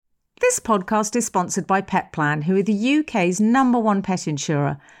This podcast is sponsored by Petplan, who are the UK's #1 pet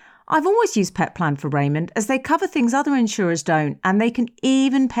insurer. I've always used Petplan for Raymond as they cover things other insurers don't, and they can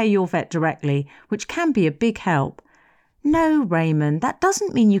even pay your vet directly, which can be a big help. No, Raymond, that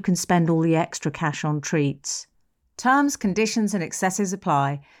doesn't mean you can spend all the extra cash on treats. Terms, conditions and excesses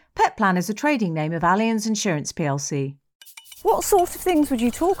apply. Petplan is a trading name of Allianz Insurance plc. What sort of things would you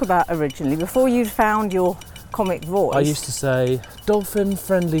talk about originally before you'd found your comic voice? I used to say,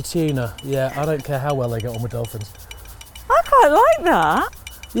 dolphin-friendly tuna. Yeah, I don't care how well they get on with dolphins. I quite like that.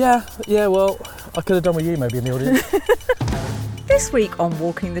 Yeah, well, I could have done with you maybe in the audience. This week on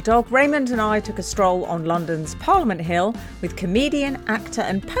Walking the Dog, Raymond and I took a stroll on London's Parliament Hill with comedian, actor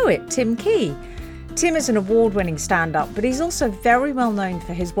and poet Tim Key. Tim is an award-winning stand-up, but he's also very well known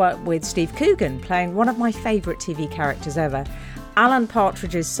for his work with Steve Coogan, playing one of my favourite TV characters ever, Alan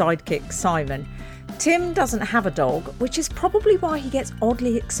Partridge's sidekick Simon. Tim doesn't have a dog, which is probably why he gets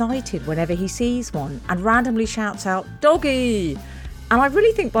oddly excited whenever he sees one and randomly shouts out, "Doggy!" And I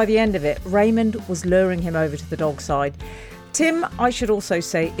really think by the end of it, Raymond was luring him over to the dog side. Tim, I should also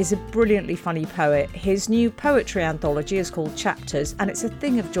say, is a brilliantly funny poet. His new poetry anthology is called Chapters, and it's a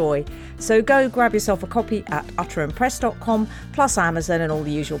thing of joy. So go grab yourself a copy at utterandpress.com, plus Amazon and all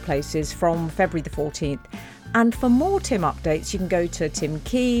the usual places from February the 14th. And for more Tim updates, you can go to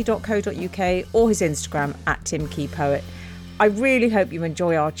timkey.co.uk or his Instagram at timkeypoet. I really hope you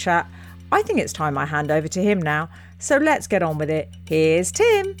enjoy our chat. I think it's time I hand over to him now. So let's get on with it. Here's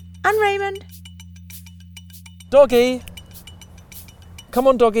Tim and Raymond. Doggy! Come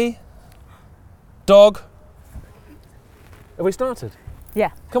on, doggy. Dog. Have we started? Yeah.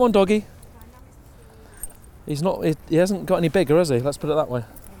 Come on, doggy. He hasn't got any bigger, has he? Let's put it that way.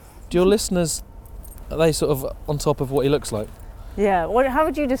 Do your listeners, are they sort of on top of what he looks like? Yeah. How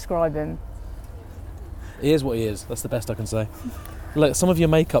would you describe him? He is what he is. That's the best I can say. Look, some of your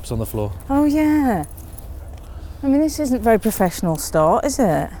makeup's on the floor. Oh, yeah. I mean, this isn't a very professional start, is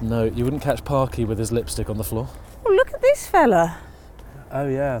it? No, you wouldn't catch Parky with his lipstick on the floor. Oh, look at this fella. Oh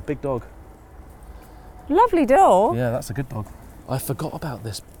yeah, big dog. Lovely dog. Yeah, that's a good dog. I forgot about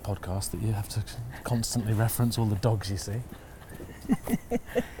this podcast that you have to constantly reference all the dogs you see.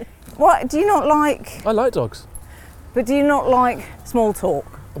 What, do you not like... I like dogs. But do you not like small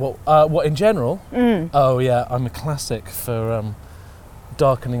talk? Well, what in general? Oh yeah, I'm a classic for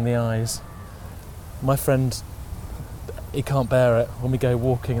darkening the eyes. My friend, he can't bear it when we go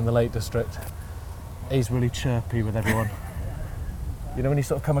walking in the Lake District. He's really chirpy with everyone. You know when you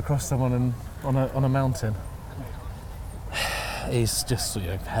sort of come across someone and on a mountain, he's just,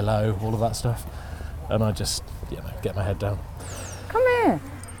 hello, all of that stuff, and I just, get my head down. Come here.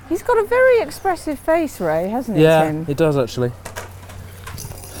 He's got a very expressive face, Ray, hasn't he, Yeah, Tim? it does actually.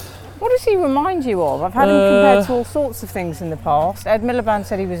 What does he remind you of? I've had him compared to all sorts of things in the past. Ed Miliband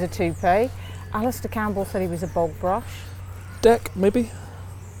said he was a toupee. Alistair Campbell said he was a bog brush. Deck, maybe?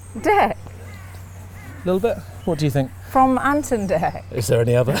 Deck. A little bit? What do you think? From Anton Deck. Is there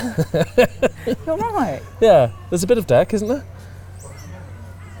any other? You're right. Yeah, there's a bit of Deck, isn't there?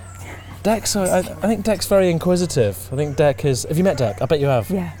 Deck's, I think Deck's very inquisitive. I think Deck is... Have you met Deck? I bet you have.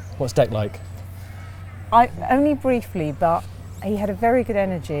 Yeah. What's Deck like? Only briefly, but he had a very good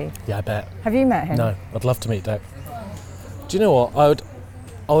energy. Yeah, I bet. Have you met him? No, I'd love to meet Deck. Do you know what?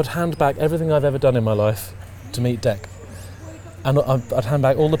 I would hand back everything I've ever done in my life to meet Deck. And I'd hand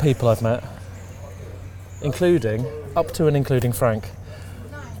back all the people I've met, including Frank,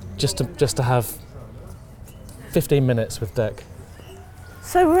 just to have 15 minutes with Deck.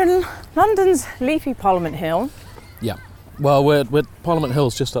 So we're in London's leafy Parliament Hill. Yeah. Well, we're Parliament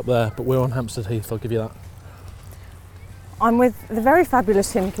Hill's just up there, but we're on Hampstead Heath, I'll give you that. I'm with the very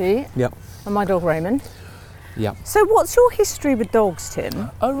fabulous Tim Key. Yep. And my dog Raymond. Yeah. So what's your history with dogs,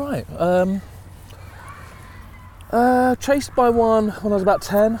 Tim? Oh, right. Chased by one when I was about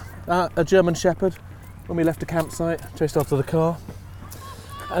 10, a German Shepherd, when we left a campsite, chased after the car.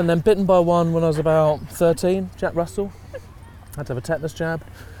 And then bitten by one when I was about 13, Jack Russell. Had to have a tetanus jab.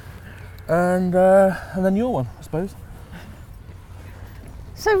 And then your one, I suppose.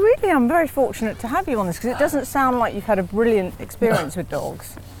 So really, I'm very fortunate to have you on this because it doesn't sound like you've had a brilliant experience with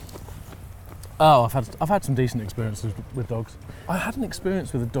dogs. Oh, I've had some decent experiences with dogs. I had an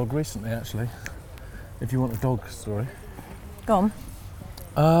experience with a dog recently, actually. If you want a dog story. Go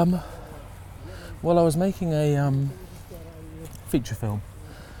on. Well, I was making a feature film,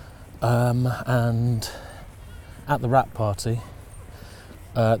 and at the wrap party,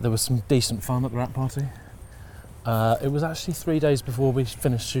 there was some decent fun at the wrap party. It was actually 3 days before we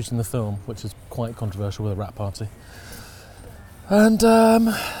finished shooting the film, which is quite controversial with a wrap party. And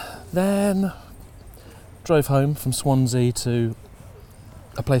then drove home from Swansea to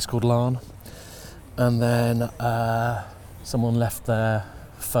a place called Larne, and then someone left their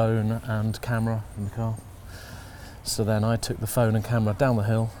phone and camera in the car. So then I took the phone and camera down the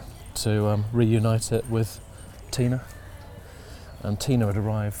hill to reunite it with Tina. And Tina had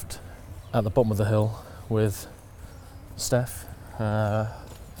arrived at the bottom of the hill with Steph, her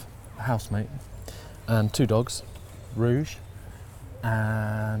housemate, and 2 dogs, Rouge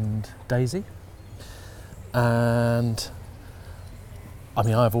and Daisy. And I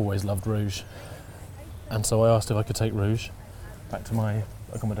mean, I've always loved Rouge, and so I asked if I could take Rouge back to my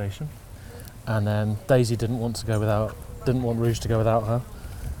accommodation. And then Daisy didn't want Rouge to go without her,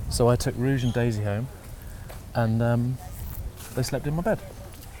 so I took Rouge and Daisy home, and they slept in my bed.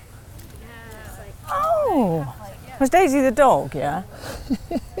 Oh, was Daisy the dog? Yeah.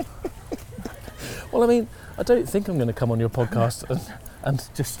 Well, I mean, I don't think I'm going to come on your podcast and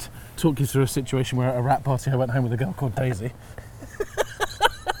just talk you through a situation where at a rap party I went home with a girl called Daisy.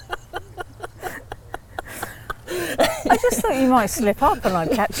 I just thought you might slip up and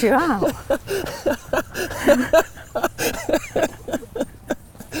I'd catch you out.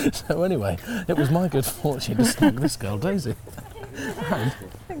 So anyway, it was my good fortune to snag this girl, Daisy.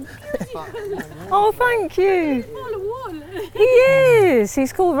 Oh, thank you. All of water. He is.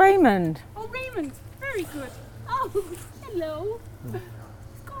 He's called Raymond. Oh, Raymond, very good. Oh, hello.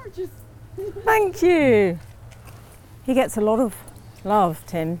 Gorgeous. Thank you. He gets a lot of love,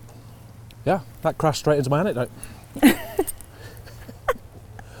 Tim. Yeah, that crashed straight into my anecdote.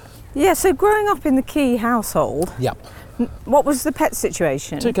 Yeah, so growing up in the Key household, Yep. what was the pet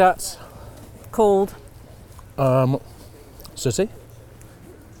situation? 2 cats, Called? Sooty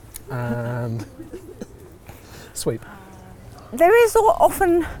and Sweep. There is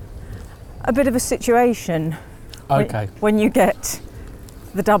often a bit of a situation Okay. when you get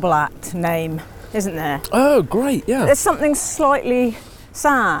the double act name, isn't there? Oh, great, yeah. There's something slightly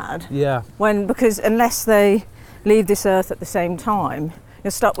sad Yeah, because unless they leave this earth at the same time,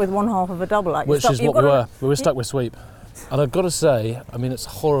 you're stuck with one half of a double act. which is what we were. We were stuck with Sweep. And I've got to say, I mean, it's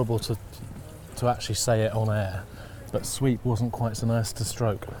horrible to actually say it on air, but Sweep wasn't quite so nice to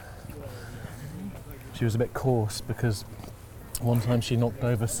stroke. She was a bit coarse because one time she knocked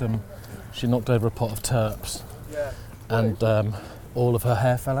over a pot of terps, and all of her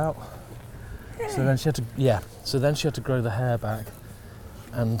hair fell out. So then she had to grow the hair back,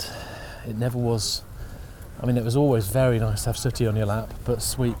 and it never was. I mean, it was always very nice to have Sooty on your lap, but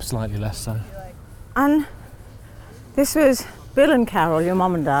Sweep slightly less so. And this was Bill and Carol, your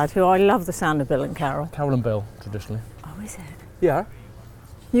mum and dad, who I love the sound of Bill and Carol. Carol and Bill, traditionally. Oh, is it? Yeah.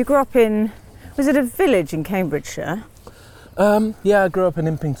 You grew up in, was it a village in Cambridgeshire? Yeah, I grew up in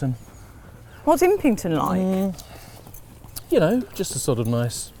Impington. What's Impington like? You know, just a sort of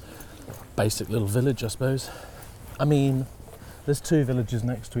nice, basic little village, I suppose. I mean, there's 2 villages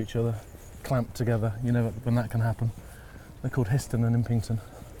next to each other, clamped together, you know when that can happen. They're called Histon and Impington.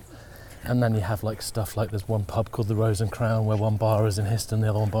 And then you have like stuff like there's one pub called the Rose and Crown where one bar is in Histon, the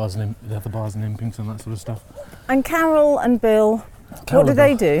other bar's in Impington, that sort of stuff. And Carol and Bill, Carol what do and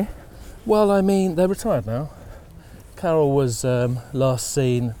they Bill. do? Well, I mean, they're retired now. Carol was last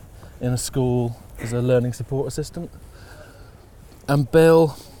seen in a school as a learning support assistant. And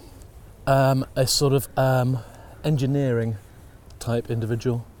Bill, a sort of engineering type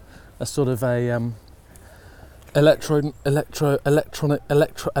individual, a sort of a electro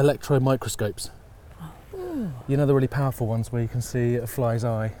microscopes. You know, the really powerful ones where you can see a fly's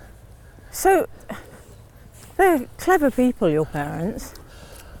eye. So, they're clever people, your parents.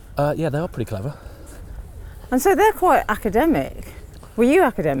 Yeah, they are pretty clever. And so they're quite academic. Were you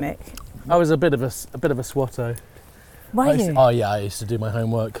academic? I was a bit of a swatto. Were you? Oh yeah, I used to do my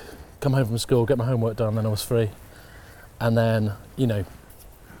homework, come home from school, get my homework done, then I was free. And then, you know,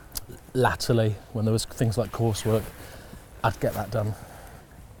 latterly, when there was things like coursework, I'd get that done.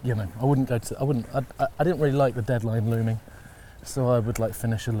 You know, I didn't really like the deadline looming, so I would like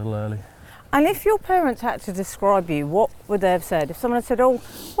finish a little early. And if your parents had to describe you, what would they have said? If someone had said, oh,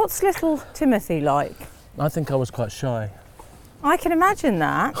 what's little Timothy like? I think I was quite shy. I can imagine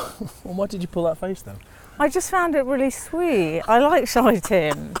that. Well, why did you pull that face then? I just found it really sweet. I like shy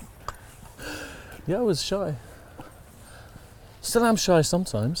Tim. Yeah, I was shy. Still am shy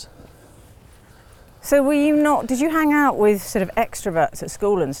sometimes. So were you not, did you hang out with sort of extroverts at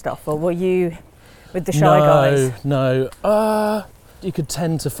school and stuff, or were you with the shy guys? No. You could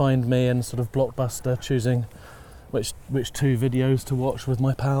tend to find me in sort of Blockbuster choosing which 2 videos to watch with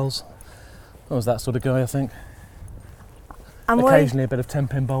my pals. I was that sort of guy, I think. And occasionally a bit of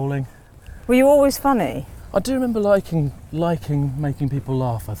 10-pin bowling. Were you always funny? I do remember liking making people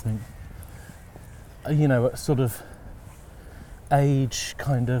laugh, I think. You know, at sort of age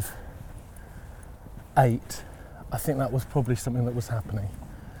kind of 8, I think that was probably something that was happening.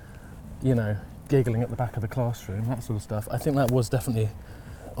 You know, giggling at the back of the classroom, that sort of stuff. I think that was definitely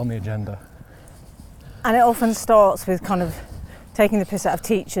on the agenda. And it often starts with kind of taking the piss out of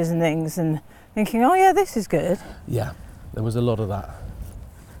teachers and things and thinking, oh yeah, this is good. Yeah, there was a lot of that.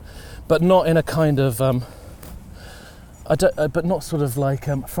 But not in a kind of, but not sort of like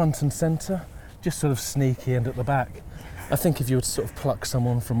front and centre, just sort of sneaky and at the back. I think if you would sort of pluck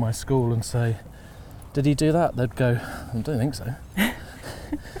someone from my school and say, did he do that? They'd go, I don't think so.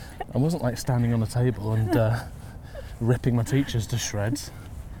 I wasn't like standing on a table and ripping my teachers to shreds.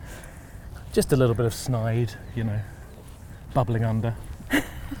 Just a little bit of snide, you know, bubbling under.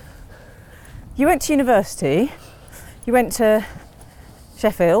 You went to university, you went to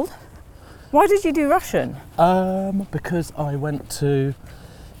Sheffield. Why did you do Russian? Because I went to,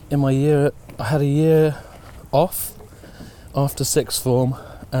 in my year, I had a year off after sixth form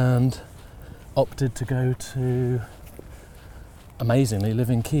and opted to go to, amazingly, live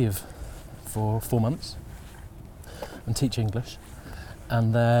in Kiev for 4 months and teach English.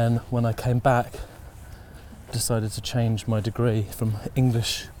 And then when I came back, decided to change my degree from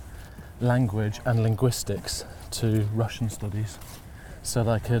English language and linguistics to Russian studies so that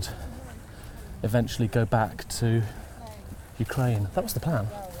I could eventually go back to Ukraine. That was the plan,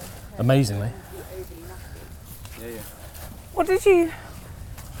 amazingly. What did you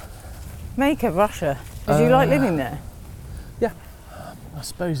make of Russia? Did you like living there? Yeah, I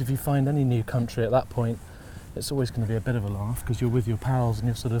suppose if you find any new country at that point, it's always going to be a bit of a laugh because you're with your pals and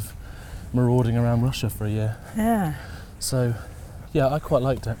you're sort of marauding around Russia for a year. Yeah. So, yeah, I quite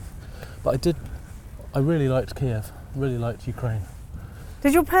liked it. But I really liked Kiev, really liked Ukraine.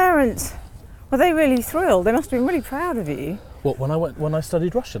 Did your parents, were they really thrilled? They must have been really proud of you. What, when I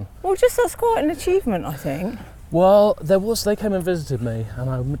studied Russian? Well, just that's quite an achievement, I think. Well, they came and visited me, and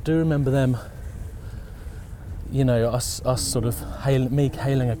I do remember them, you know, us sort of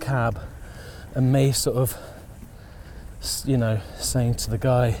hailing a cab, and me sort of, you know, saying to the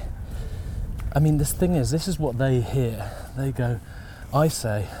guy, I mean, this is what they hear. They go, I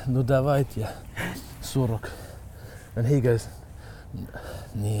say, no davайте, 40. And he goes,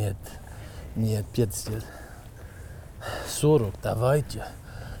 нет, 50. 40, давайте,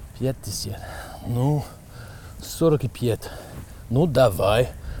 50. No, 45. No,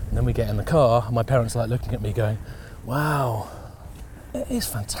 давай. And then we get in the car, and my parents are like looking at me going, wow, it is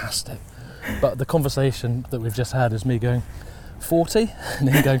fantastic. But the conversation that we've just had is me going, 40, and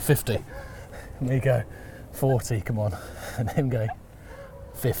him going 50. And me go, 40, come on. And him going,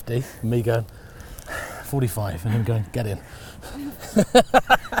 50, and me going, 45, and him going, get in.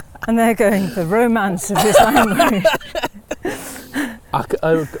 And they're going, the romance of this language. I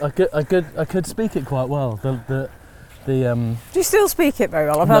could speak it quite well. Do you still speak it very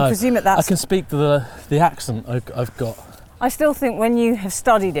well? No, I presume that that's... I can speak the accent I've got. I still think when you have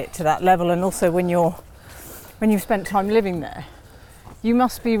studied it to that level, and also when you've spent time living there, you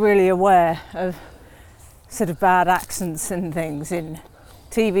must be really aware of sort of bad accents and things in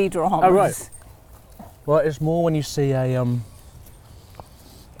TV dramas. Oh, right. Well, it's more when you see if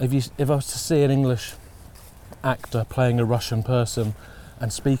I was to see an English actor playing a Russian person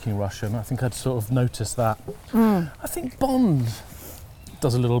and speaking Russian, I think I'd sort of notice that. I think Bond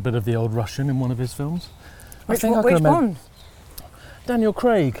does a little bit of the old Russian in one of his films. Which Bond? Daniel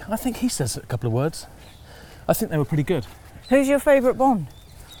Craig. I think he says a couple of words. I think they were pretty good. Who's your favourite Bond?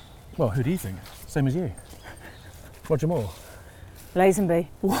 Well, who do you think? Same as you. Roger Moore. Lazenby.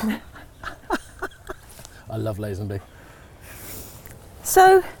 I love Lazenby.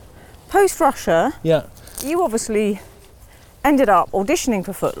 So, post-Russia, Yeah, you obviously ended up auditioning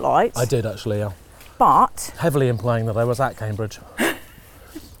for Footlights. I did actually, yeah. But... Heavily implying that I was at Cambridge.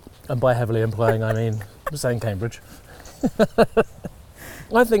 And by heavily implying, I mean saying Cambridge.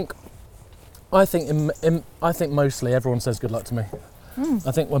 I think mostly everyone says good luck to me.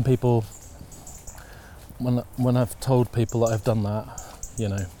 I think when I've told people that I've done that, you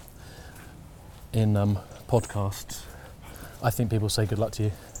know, in podcasts, I think people say good luck to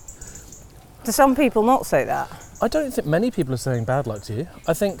you. Do some people not say that? I don't think many people are saying bad luck to you.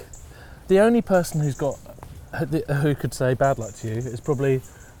 I think the only person who could say bad luck to you is probably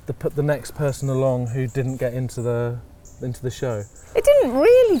the next person along who didn't get into the show. It didn't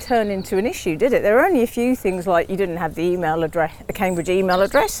really turn into an issue, did it? There were only a few things like you didn't have the email address, a Cambridge email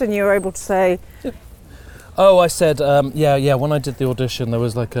address, and you were able to say... Oh, I said, yeah, when I did the audition, there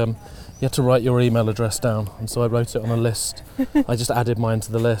was like, you had to write your email address down, and so I wrote it on a list. I just added mine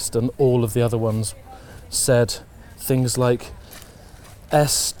to the list, and all of the other ones said things like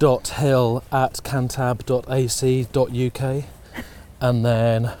s.hill@cantab.ac.uk, and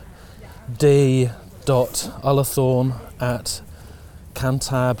then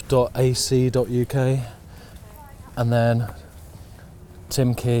d.ullathorne@cantab.ac.uk, and then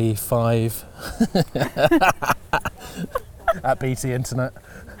Tim Key 5 at BT Internet.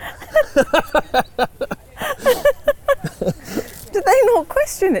 Did they not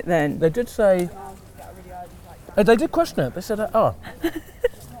question it then? They did say. They did question it. They said, "Oh,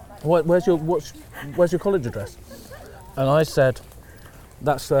 where's your college address?" And I said,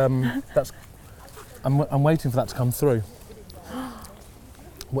 "That's I'm waiting for that to come through."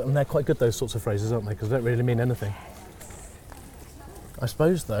 Well, and they're quite good, those sorts of phrases, aren't they? Because they don't really mean anything. I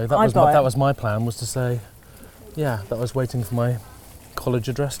suppose though that was my plan, was to say, yeah, that I was waiting for my college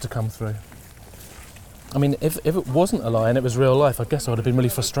address to come through. I mean, if it wasn't a lie and it was real life, I guess I would have been really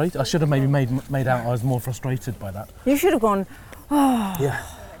frustrated. I should have maybe made out I was more frustrated by that. You should have gone, oh.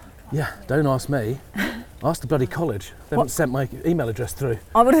 Yeah, don't ask me. Ask the bloody college. They haven't sent my email address through.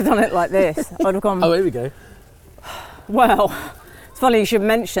 I would have done it like this. I would have gone, Oh, here we go. well, it's funny you should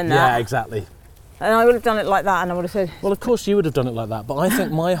mention that. Yeah, exactly. And I would have done it like that, and I would have said, Well, of course you would have done it like that, but I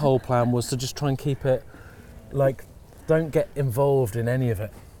think my whole plan was to just try and keep it, like, don't get involved in any of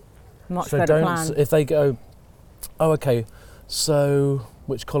it. much So better don't, plan. if they go, oh, okay, so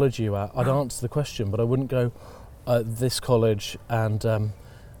which college are you at? I'd answer the question, but I wouldn't go, this college, and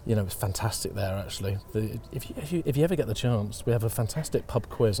you know, it's fantastic there actually. If you ever get the chance, we have a fantastic pub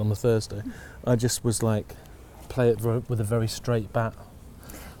quiz on the Thursday. I just was like, play it with a very straight bat.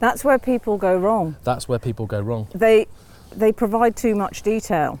 That's where people go wrong. That's where people go wrong. They provide too much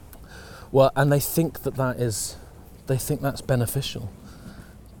detail. Well, and they think that's beneficial.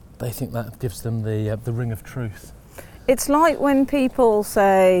 They think that gives them the ring of truth. It's like when people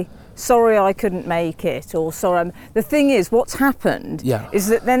say, sorry I couldn't make it, or sorry. The thing is, what's happened is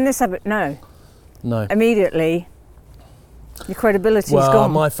that then this habit, no. Immediately, your credibility's gone. Well,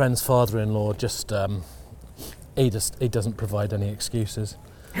 my friend's father-in-law just, he doesn't provide any excuses.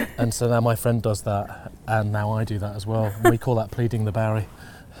 And so now my friend does that, and now I do that as well. And we call that pleading the Barry.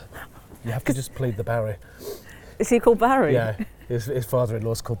 You have to just plead the Barry. Is he called Barry? Yeah, his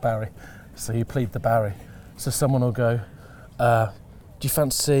father-in-law's called Barry. So you plead the Barry. So someone will go, do you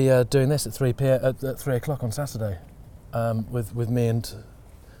fancy doing this at 3 o'clock on Saturday with me and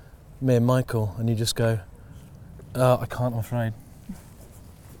Michael? And you just go, I can't, I'm afraid.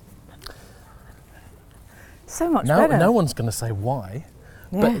 So much better. No one's going to say why.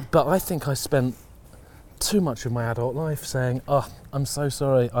 Yeah. But I think I spent too much of my adult life saying, oh, I'm so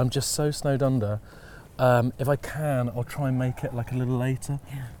sorry, I'm just so snowed under. If I can, I'll try and make it like a little later.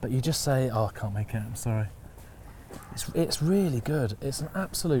 Yeah. But you just say, oh, I can't make it, I'm sorry. It's really good. It's an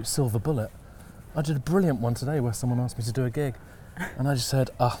absolute silver bullet. I did a brilliant one today where someone asked me to do a gig. And I just said,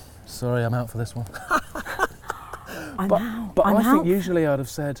 oh, sorry, I'm out for this one. But I think usually I'd have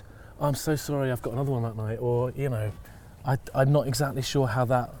said, oh, I'm so sorry, I've got another one that night. Or, you know, I'm not exactly sure how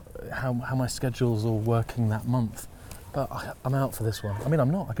my schedule's all working that month, but I'm out for this one. I mean, I'm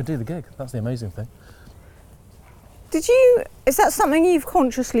not. I could do the gig. That's the amazing thing. Is that something you've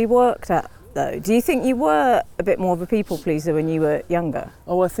consciously worked at, though? Do you think you were a bit more of a people pleaser when you were younger?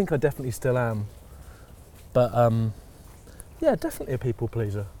 Oh, I think I definitely still am. But, yeah, definitely a people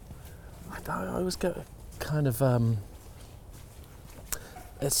pleaser. I always get kind of,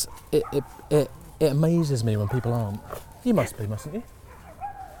 it amazes me when people aren't. You must be, mustn't you?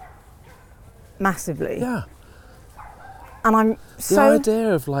 Massively. Yeah. And I'm The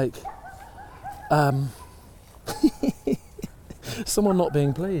idea of like someone not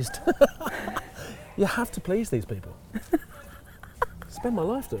being pleased. You have to please these people. Spend my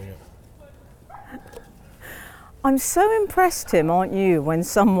life doing it. I'm so impressed, Tim, aren't you, when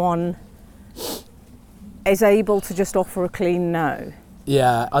someone is able to just offer a clean no.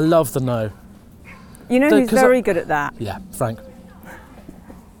 Yeah, I love the no. You know who's very good at that? Yeah, Frank.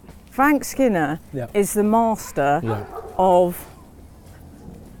 Frank Skinner is the master of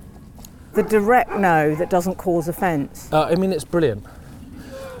the direct no that doesn't cause offence. I mean, it's brilliant.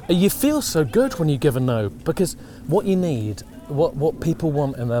 You feel so good when you give a no, because what you need, what people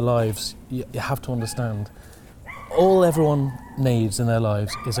want in their lives, you have to understand. All everyone needs in their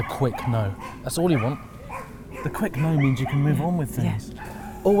lives is a quick no. That's all you want. The quick no means you can move on with things.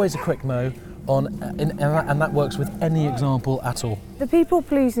 Yeah. Always a quick no. And that works with any example at all. The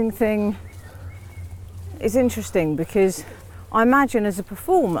people-pleasing thing is interesting because I imagine as a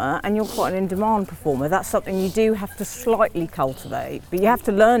performer, and you're quite an in-demand performer, that's something you do have to slightly cultivate, but you have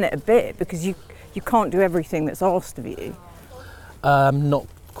to learn it a bit because you can't do everything that's asked of you. Not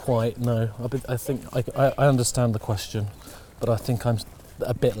quite, no. I think I understand the question, but I think I'm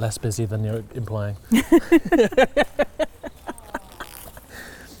a bit less busy than you're implying.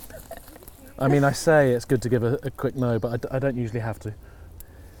 I mean, I say it's good to give a quick no, but I don't usually have to.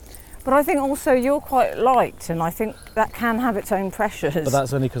 But I think also you're quite liked, and I think that can have its own pressures. But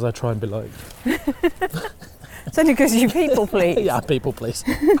that's only because I try and be liked. It's only because you people please. Yeah, people please.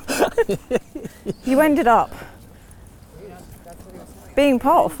 You ended up being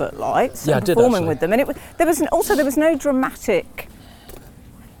part of Footlights Yeah, and I did, performing actually. with them, and there was no dramatic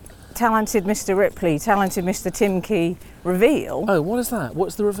talented Mr. Ripley, talented Mr. Tim Key reveal. Oh, what is that?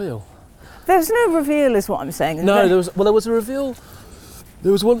 What's the reveal? There's no reveal, is what I'm saying. is No, there? there was a reveal.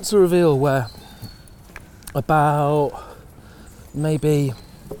 There was once a reveal where about maybe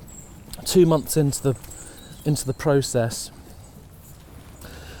 2 months into the process,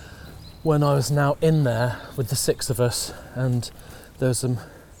 when I was now in there with the 6 of us, and there was a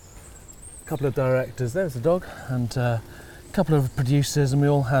couple of directors, there's the dog, and a couple of producers, and we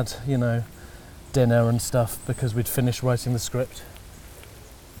all had, dinner and stuff because we'd finished writing the script.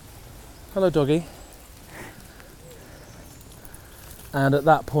 Hello, doggy. And at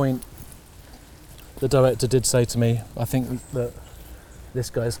that point, the director did say to me, I think that this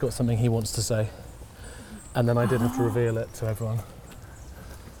guy's got something he wants to say. And then I did have to reveal it to everyone.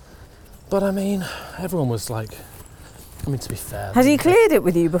 But I mean, everyone was like, to be fair. Has he cleared it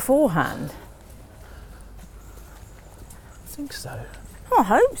with you beforehand? I think so. Oh, I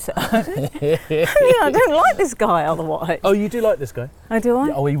hope so. I don't like this guy otherwise. Oh, you do like this guy? Oh, do I?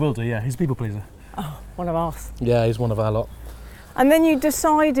 Yeah, oh, he will do, yeah. He's a people pleaser. One of us. Yeah, he's one of our lot. And then you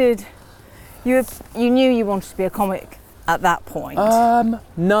decided you knew you wanted to be a comic at that point.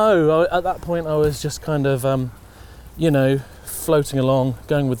 No, at that point I was just kind of, floating along,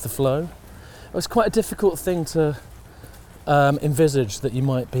 going with the flow. It was quite a difficult thing to envisage that you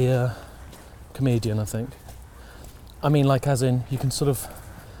might be a comedian, I think. I mean, like, as in, you can sort of,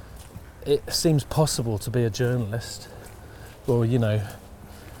 it seems possible to be a journalist, or,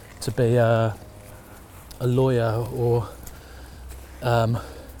 to be a lawyer, or,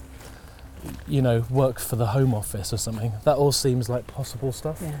 work for the Home Office or something. That all seems like possible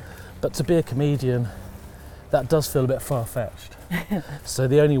stuff. Yeah. But to be a comedian, that does feel a bit far-fetched. So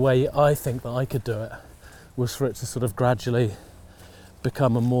the only way I think that I could do it was for it to sort of gradually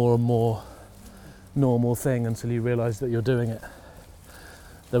become a more and more normal thing until you realise that you're doing it.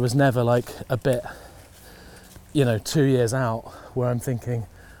 There was never like a bit, 2 years out where I'm thinking,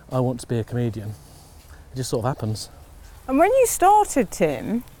 I want to be a comedian. It just sort of happens. And when you started,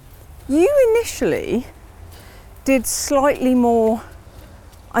 Tim, you initially did slightly more,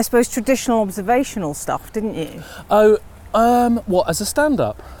 I suppose, traditional observational stuff, didn't you? Oh, what, as a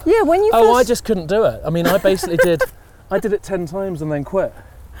stand-up? Yeah, when you first... Oh, I just couldn't do it. I mean, I basically I did it 10 times and then quit.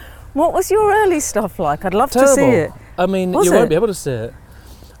 What was your early stuff like? I'd love Terrible. to see it. I mean, Was you it? won't be able to see it.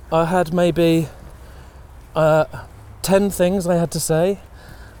 I had maybe 10 things I had to say,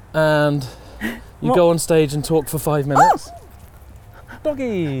 and you What? go on stage and talk for 5 minutes.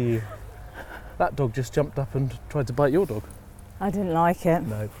 Doggy! That dog just jumped up and tried to bite your dog. I didn't like it.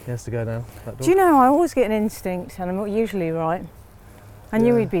 No, he has to go now, that dog. Do you know, I always get an instinct, and I'm usually right. I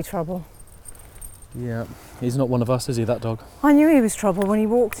knew Yeah. he'd be trouble. Yeah, he's not one of us, is he, that dog? I knew he was trouble when he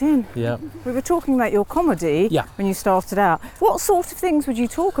walked in. Yeah. We were talking about your comedy Yeah. when you started out. What sort of things would you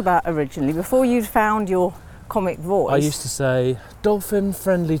talk about originally before you'd found your comic voice? I used to say,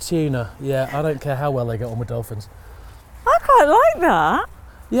 dolphin-friendly tuna. Yeah, I don't care how well they get on with dolphins. I quite like that.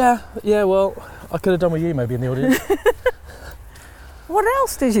 Yeah, well, I could have done with you maybe in the audience. What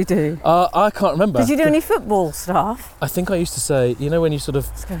else did you do? I can't remember. Did you do any football stuff? I think I used to say, when you sort of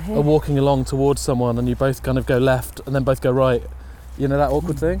Let's go here. are walking along towards someone and you both kind of go left and then both go right, that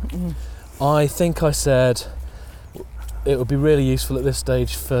awkward thing? I think I said it would be really useful at this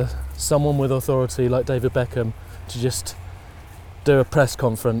stage for someone with authority like David Beckham to just do a press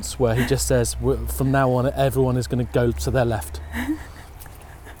conference where he just says, from now on everyone is going to go to their left.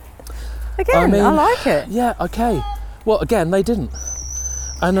 Again, I like it. Yeah, okay. Well, again, they didn't.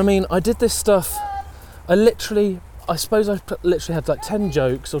 And I mean, I did this stuff, I suppose I literally had like 10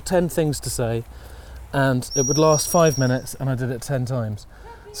 jokes or 10 things to say, and it would last 5 minutes, and I did it 10 times.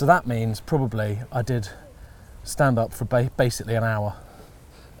 So that means probably I did stand up for basically an hour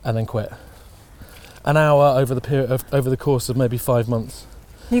and then quit. An hour over the course of maybe 5 months.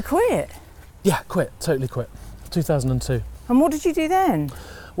 You quit? Yeah, totally quit. 2002. And what did you do then?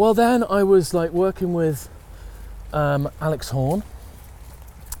 Well, then I was like working with Alex Horn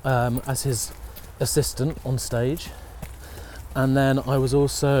as his assistant on stage, and then I was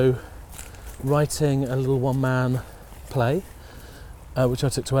also writing a little one-man play which I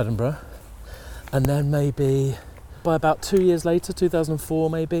took to Edinburgh, and then maybe by about 2 years later, 2004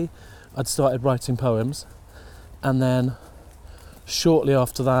 maybe, I'd started writing poems, and then shortly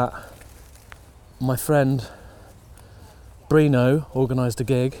after that my friend Brino organised a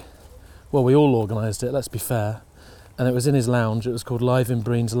gig. Well, we all organised it, let's be fair. And it was in his lounge. It was called Live in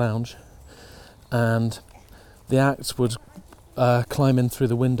Breen's Lounge. And the act would climb in through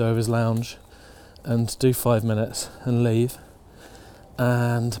the window of his lounge and do 5 minutes and leave.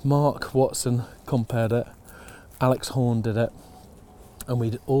 And Mark Watson compared it, Alex Horn did it, and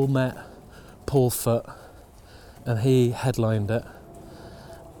we'd all met Paul Foot, and he headlined it.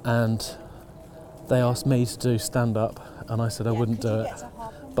 And they asked me to do stand-up, and I said I wouldn't do it,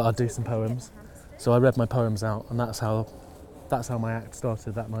 but I'd do some poems. So I read my poems out, and that's how my act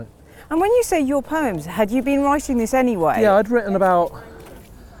started that night. And when you say your poems, had you been writing this anyway? Yeah, I'd written about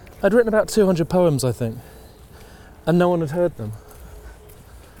 200 poems, I think, and no one had heard them.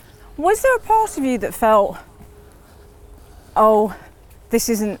 Was there a part of you that felt, oh, this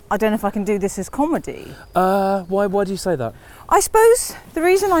isn't, I don't know if I can do this as comedy? Why do you say that? I suppose the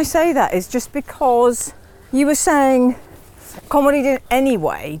reason I say that is just because you were saying comedy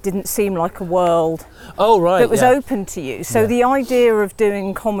didn't seem like a world that was open to you. So the idea of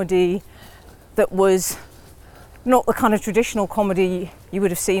doing comedy that was not the kind of traditional comedy you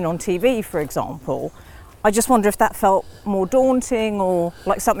would have seen on TV, for example, I just wonder if that felt more daunting or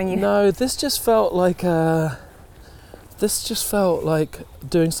like something you... No, this just felt like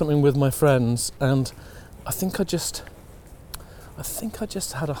doing something with my friends, and I think I just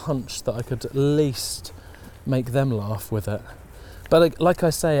had a hunch that I could at least make them laugh with it. But like I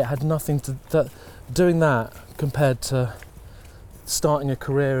say, it had nothing to doing that compared to starting a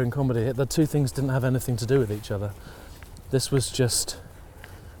career in comedy. The two things didn't have anything to do with each other. This was just,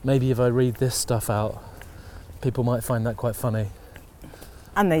 maybe if I read this stuff out, people might find that quite funny.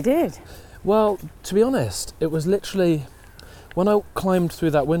 And they did. Well, to be honest, it was literally, when I climbed through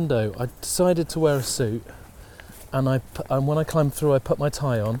that window, I decided to wear a suit, and when I climbed through, I put my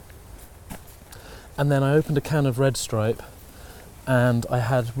tie on, and then I opened a can of Red Stripe, and I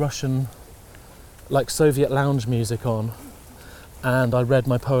had Russian, like Soviet lounge music on, and I read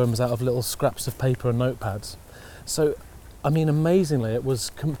my poems out of little scraps of paper and notepads. So, I mean, amazingly, it was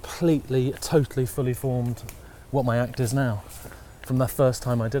completely, totally, fully formed what my act is now, from the first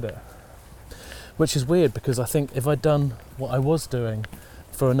time I did it. Which is weird, because I think if I'd done what I was doing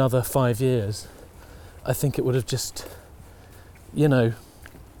for another 5 years, I think it would have just,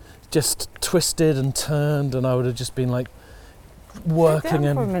 just twisted and turned, and I would have just been like working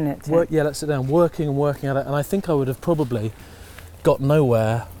and... for a minute, yeah, let's sit down. Working and working at it, and I think I would have probably got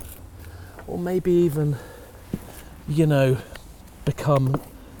nowhere, or maybe even, become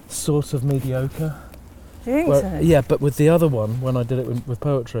sort of mediocre. Do you think so? Yeah, but with the other one, when I did it with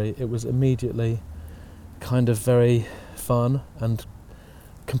poetry, it was immediately kind of very fun and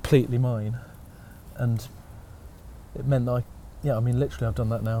completely mine. And it meant that literally I've done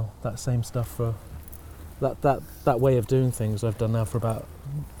that now, that same stuff for, that way of doing things I've done now for about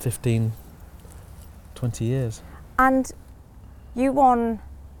 15, 20 years. And you won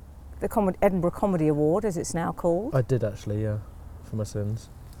the Edinburgh Comedy Award, as it's now called. I did actually, yeah, for my sins.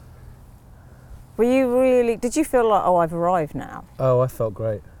 Did you feel like, oh, I've arrived now? Oh, I felt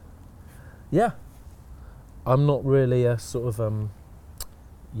great. Yeah. I'm not really a sort of,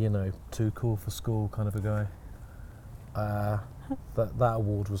 too cool for school kind of a guy. That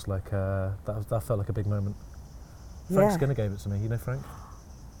award was like, that felt like a big moment. Frank Skinner gave it to me. You know Frank?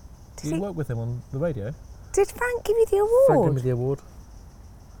 You worked with him on the radio. Did Frank give you the award? Frank gave me the award.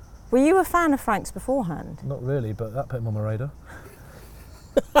 Were you a fan of Frank's beforehand? Not really, but that put him on my radar.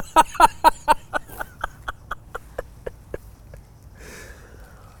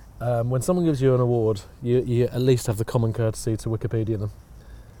 When someone gives you an award, you at least have the common courtesy to Wikipedia them.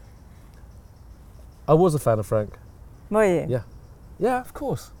 I was a fan of Frank. Were you? Yeah. Yeah, of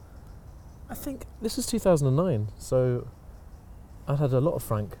course. I think this is 2009, so I'd had a lot of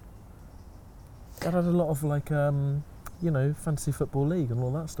Frank. I'd had a lot of Fantasy Football League and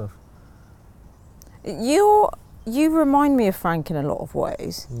all that stuff. You remind me of Frank in a lot of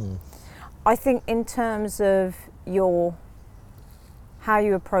ways. I think in terms of how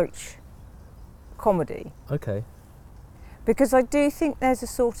you approach comedy. Okay. Because I do think there's a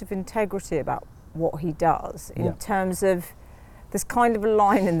sort of integrity about what he does in terms of there's kind of a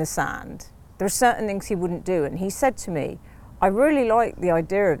line in the sand. There are certain things he wouldn't do, and he said to me, I really like the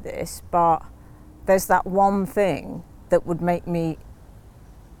idea of this, but there's that one thing that would make me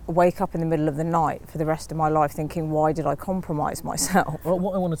wake up in the middle of the night for the rest of my life thinking, why did I compromise myself? Well,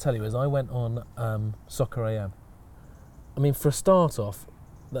 what I want to tell you is I went on Soccer AM. I mean, for a start off,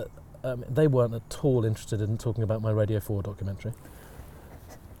 they weren't at all interested in talking about my Radio 4 documentary.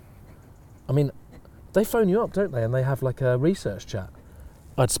 I mean, they phone you up, don't they? And they have like a research chat.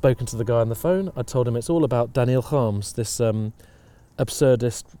 I'd spoken to the guy on the phone. I'd told him it's all about Daniil Kharms, this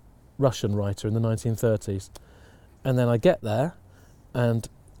absurdist Russian writer in the 1930s. And then I get there, and,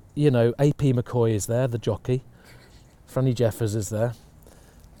 A.P. McCoy is there, the jockey. Franny Jeffers is there,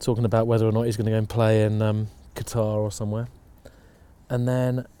 talking about whether or not he's going to go and play in Qatar or somewhere. And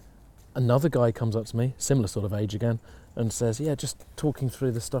then another guy comes up to me, similar sort of age again, and says, "Yeah, just talking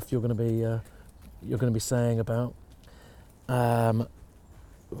through the stuff you're going to be saying about. We're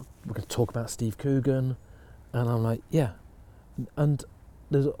going to talk about Steve Coogan," and I'm like, "Yeah." And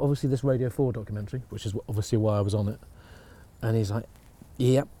there's obviously this Radio 4 documentary, which is obviously why I was on it. And he's like,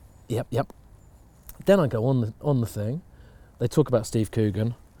 "Yep." Then I go on the thing. They talk about Steve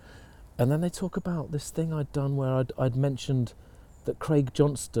Coogan, and then they talk about this thing I'd done where I'd mentioned that Craig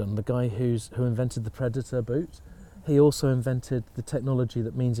Johnston, the guy who invented the Predator boot, he also invented the technology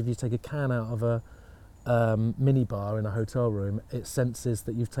that means if you take a can out of a minibar in a hotel room, it senses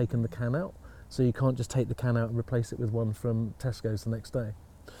that you've taken the can out, so you can't just take the can out and replace it with one from Tesco's the next day.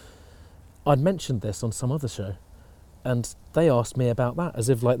 I'd mentioned this on some other show, and they asked me about that as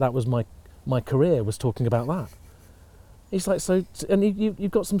if like that was my career was talking about that. He's like, "So, and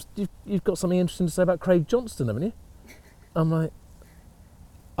you've got something interesting to say about Craig Johnston, haven't you?" I'm like,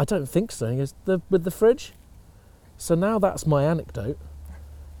 "I don't think so." He goes, "With the fridge?" So now that's my anecdote.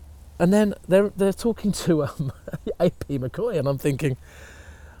 And then they're talking to A.P. McCoy, and I'm thinking,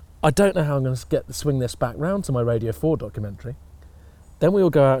 I don't know how I'm going to swing this back round to my Radio 4 documentary. Then we all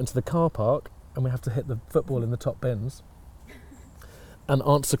go out into the car park, and we have to hit the football in the top bins and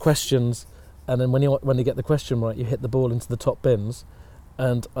answer questions. And then when you get the question right, you hit the ball into the top bins.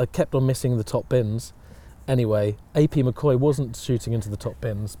 And I kept on missing the top bins. Anyway, A.P. McCoy wasn't shooting into the top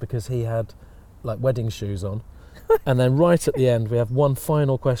bins because he had like wedding shoes on. And then right at the end, we have one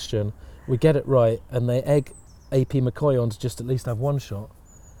final question. We get it right, and they egg A.P. McCoy on to just at least have one shot.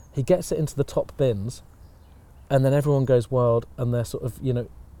 He gets it into the top bins, and then everyone goes wild, and they're sort of,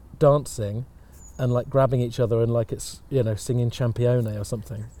 dancing and like grabbing each other and like it's, singing Champione or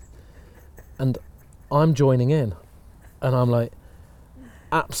something. And I'm joining in, and I'm like,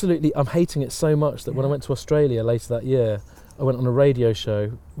 absolutely, I'm hating it so much that when I went to Australia later that year, I went on a radio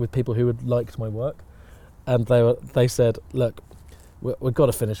show with people who had liked my work, and they said, "Look, we've got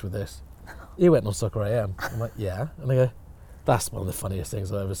to finish with this. You went on Soccer AM." I'm like, "Yeah," and they go, "That's one of the funniest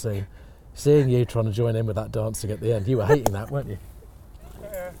things I've ever seen. Seeing you trying to join in with that dancing at the end, you were hating that, weren't you?"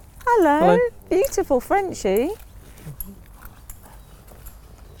 Hello. Beautiful Frenchie.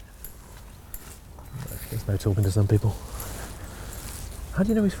 There's no talking to some people. How do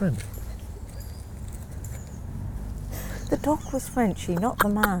you know he's French? The dog was Frenchie, not the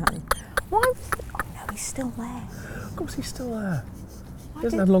man. Why? Oh no, he's still there. Of course he's still there. He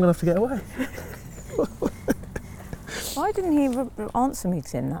hasn't had long enough to get away. Why didn't he answer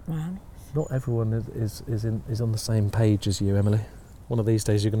meeting, that man? Not everyone is on the same page as you, Emily. One of these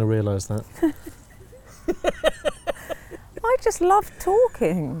days you're going to realise that. I just love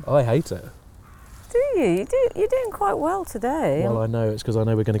talking. I hate it. Do you? You're doing quite well today. Well, I know. It's because I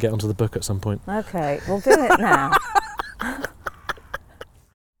know we're going to get onto the book at some point. Okay, we'll do it now.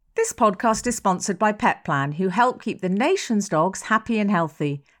 This podcast is sponsored by Petplan, who help keep the nation's dogs happy and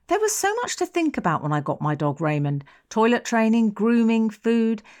healthy. There was so much to think about when I got my dog Raymond. Toilet training, grooming,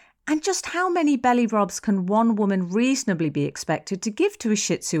 food, and just how many belly rubs can one woman reasonably be expected to give to a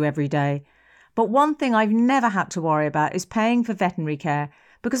Shih Tzu every day? But one thing I've never had to worry about is paying for veterinary care,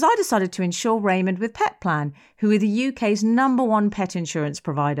 because I decided to insure Raymond with Petplan, who are the UK's #1 pet insurance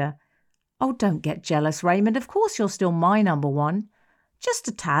provider. Oh, don't get jealous, Raymond. Of course you're still my #1. Just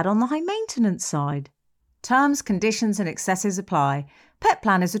a tad on the high maintenance side. Terms, conditions and excesses apply.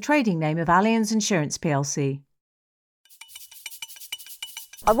 Petplan is a trading name of Allianz Insurance plc.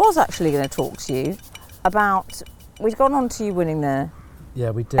 I was actually going to talk to you about, we'd gone on to you winning the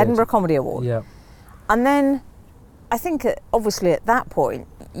We did. Edinburgh Comedy Award. Yeah. And then I think obviously at that point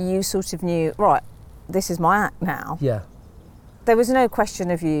you sort of knew, right, this is my act now. Yeah. There was no question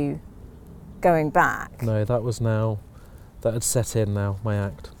of you going back. No, that had set in now, my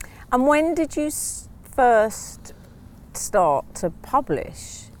act. And when did you first start to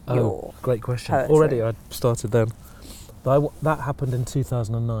publish your great question. poetry? Already I'd started then. But that happened in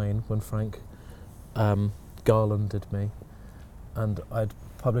 2009 when Frank Garlanded me, and I'd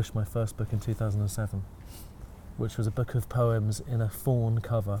published my first book in 2007, which was a book of poems in a fawn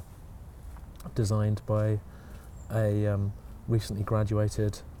cover designed by a recently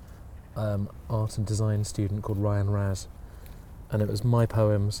graduated art and design student called Ryan Raz. And it was my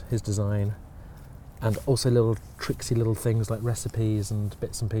poems, his design, and also little tricksy little things like recipes and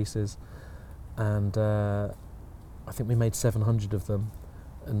bits and pieces. And I think we made 700 of them,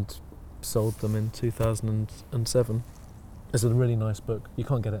 and sold them in 2007. It's a really nice book. You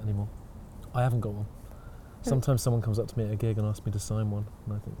can't get it anymore. I haven't got one. Sometimes someone comes up to me at a gig and asks me to sign one,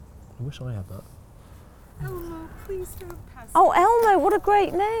 and I think, I wish I had that. Elmo, please don't pass. Oh, Elmo, what a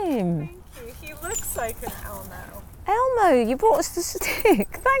great name. Thank you. He looks like an Elmo. Elmo, you brought us the stick.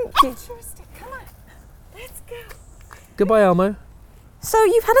 Thank you. Sure, stick. Come on. Let's go. Goodbye, Elmo. So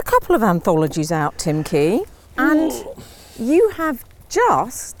you've had a couple of anthologies out, Tim Key, and you have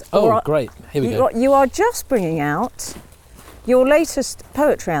just... Great. Here we go. You are just bringing out your latest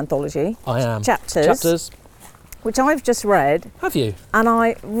poetry anthology. I am. Chapters. Which I've just read, Have you? and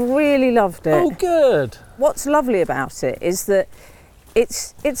I really loved it. Oh, good. What's lovely about it is that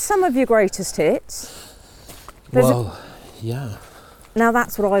it's some of your greatest hits. Yeah. Now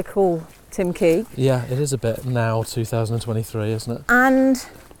that's what I call Tim Key. Yeah, it is a bit now 2023, isn't it? And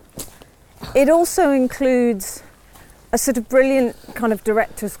it also includes a sort of brilliant kind of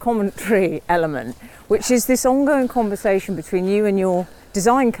director's commentary element, which is this ongoing conversation between you and your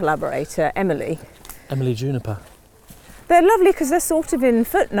design collaborator, Emily. Emily Juniper. They're lovely because they're sort of in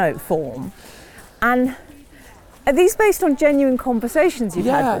footnote form. And are these based on genuine conversations you've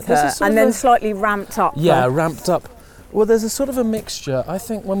had with her and then slightly ramped up? Yeah, ramped up. Well, there's a sort of a mixture. I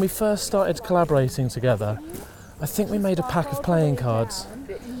think when we first started collaborating together, I think we made a pack of playing cards,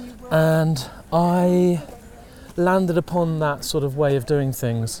 and I landed upon that sort of way of doing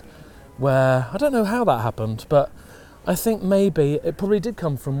things where, I don't know how that happened, but I think maybe it probably did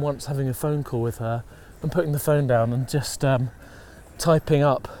come from once having a phone call with her and putting the phone down and just typing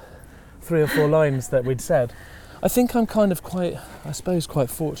up 3 or 4 lines that we'd said. I think I'm kind of quite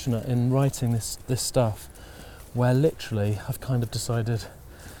fortunate in writing this stuff, where literally I've kind of decided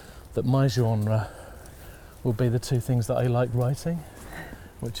that my genre will be the 2 things that I like writing,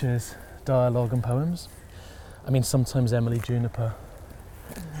 which is dialogue and poems. I mean, sometimes Emily Juniper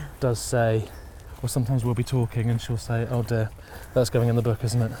does say, or sometimes we'll be talking and she'll say, oh dear, that's going in the book,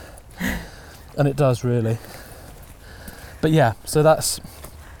 isn't it? And it does, really. But yeah, so that's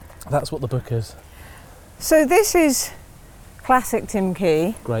what the book is. So this is classic Tim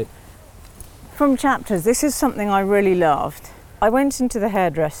Key. Great. From Chapters, this is something I really loved. I went into the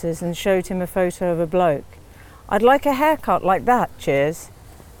hairdresser's and showed him a photo of a bloke. I'd like a haircut like that, cheers.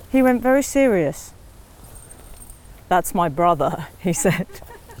 He went very serious. That's my brother, he said.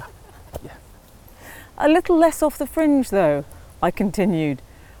 Yeah. A little less off the fringe though, I continued,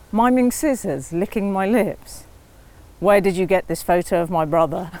 miming scissors, licking my lips. Where did you get this photo of my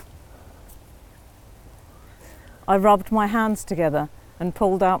brother? I rubbed my hands together and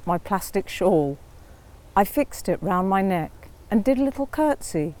pulled out my plastic shawl. I fixed it round my neck and did a little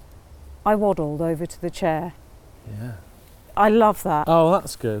curtsy. I waddled over to the chair. Yeah. I love that. Oh,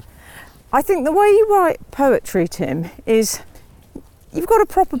 that's good. I think the way you write poetry, Tim, is you've got a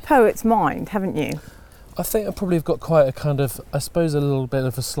proper poet's mind, haven't you? I think I probably have got quite a kind of, I suppose, a little bit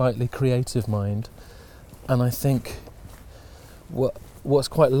of a slightly creative mind. And I think what's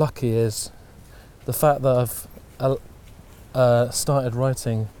quite lucky is the fact that I've started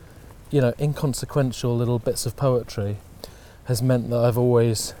writing, inconsequential little bits of poetry has meant that I've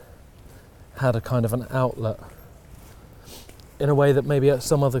always had a kind of an outlet in a way that maybe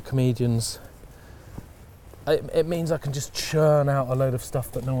some other comedians, it means I can just churn out a load of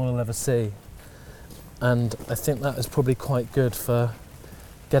stuff that no one will ever see. And I think that is probably quite good for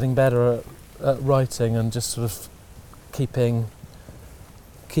getting better at writing and just sort of keeping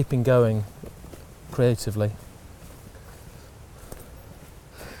going creatively.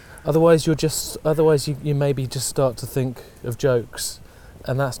 Otherwise you maybe just start to think of jokes,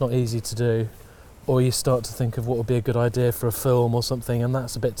 and that's not easy to do. Or you start to think of what would be a good idea for a film or something, and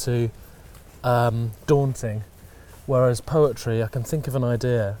that's a bit too daunting. Whereas poetry, I can think of an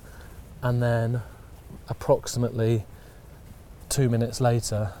idea, and then approximately 2 minutes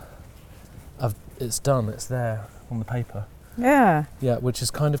later, it's done, it's there on the paper. Yeah. Yeah, which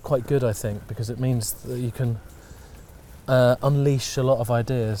is kind of quite good, I think, because it means that you can unleash a lot of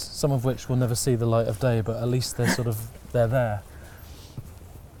ideas, some of which will never see the light of day, but at least they're there.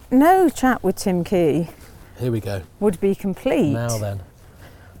 No chat with Tim Key Here we go. would be complete Now then.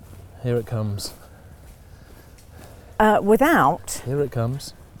 Here it comes. without Here it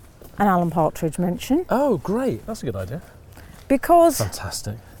comes. an Alan Partridge mention, Oh, great. That's a good idea. because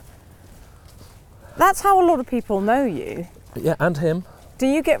Fantastic. that's how a lot of people know you. But yeah, and him. Do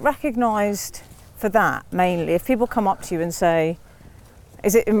you get recognised for that mainly? If people come up to you and say,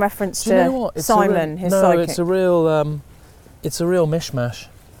 is it in reference Do you know to what? Simon, his no, psychic? it's a real mishmash.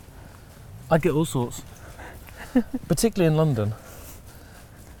 I get all sorts, particularly in London. I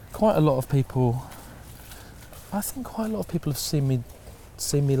think quite a lot of people have seen me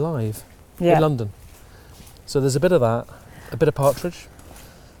seen me live Yeah. in London. So there's a bit of that, a bit of Partridge,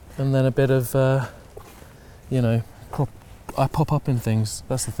 and then a bit of, I pop up in things.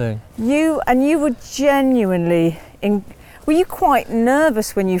 That's the thing. You were genuinely were you quite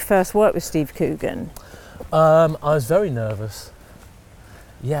nervous when you first worked with Steve Coogan? I was very nervous.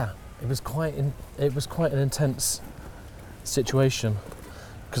 Yeah, it was quite an intense situation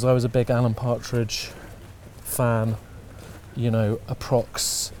because I was a big Alan Partridge fan.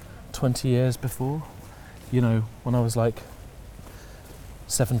 Approx 20 years before. When I was like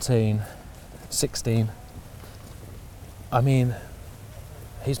 17, 16. I mean,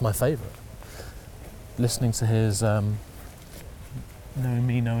 he's my favourite. Listening to his Knowing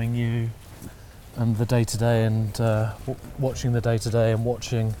Me, Knowing You, and the Day to Day, and watching the Day to Day, and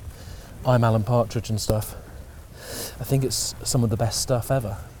watching I'm Alan Partridge and stuff. I think it's some of the best stuff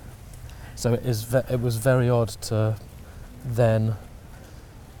ever. So it was very odd to then.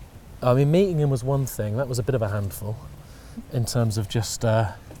 I mean, meeting him was one thing. That was a bit of a handful in terms of just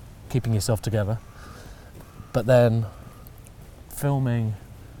keeping yourself together. But then filming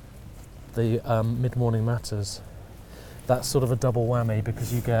the Mid-Morning Matters, that's sort of a double whammy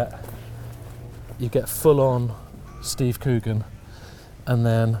because you get full on Steve Coogan, and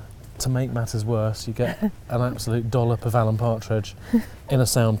then to make matters worse, you get an absolute dollop of Alan Partridge in a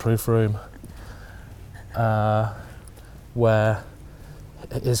soundproof room, where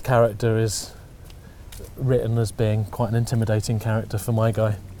his character is written as being quite an intimidating character for my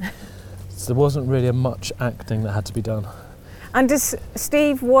guy. So there wasn't really much acting that had to be done. And does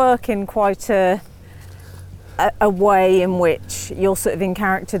Steve work in quite a way in which you're sort of in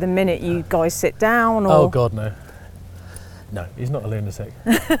character the minute you guys sit down? Or? Oh God, no. No, he's not a lunatic.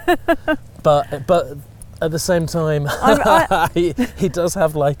 but at the same time, he does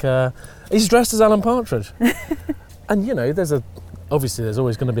have like he's dressed as Alan Partridge, and obviously there's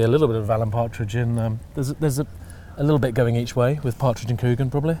always going to be a little bit of Alan Partridge in. There's a little bit going each way with Partridge and Coogan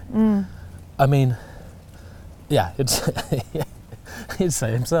probably. Mm. I mean, yeah, he'd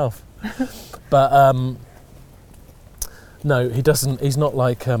say himself, but no, he doesn't. He's not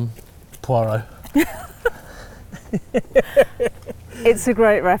like Poirot. It's a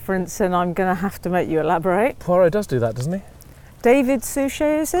great reference, and I'm going to have to make you elaborate. Poirot does do that, doesn't he? David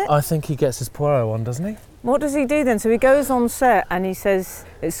Suchet, is it? I think he gets his Poirot on, doesn't he? What does he do then? So he goes on set and he says,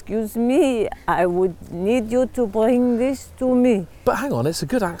 "Excuse me, I would need you to bring this to me." But hang on, it's a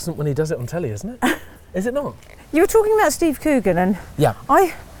good accent when he does it on telly, isn't it? Is it not? You were talking about Steve Coogan, and yeah,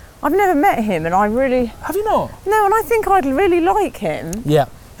 I've never met him, and I really... Have you not? No, and I think I'd really like him. Yeah,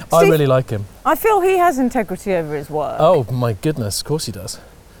 I really like him. I feel he has integrity over his work. Oh my goodness, of course he does.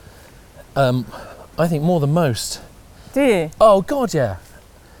 I think more than most. Do you? Oh God, yeah.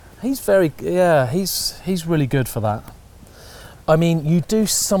 He's really good for that. I mean, you do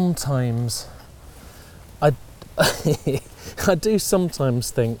sometimes... I do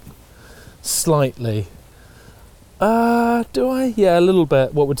sometimes think slightly... do I? Yeah, a little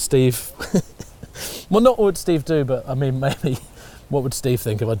bit. What would Steve... well, not what would Steve do, but I mean, maybe what would Steve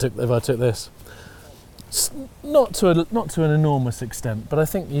think if I took this? Not to an enormous extent, but I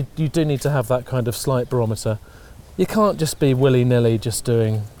think you do need to have that kind of slight barometer. You can't just be willy-nilly just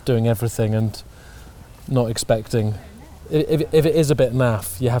doing everything and not expecting. If it is a bit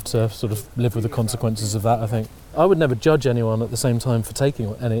naff, you have to sort of live with the consequences of that, I think. I would never judge anyone at the same time for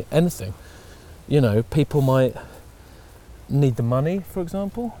taking anything. People might need the money, for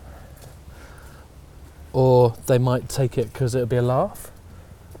example, or they might take it because it'll be a laugh.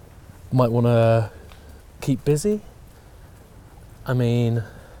 Might want to keep busy. I mean,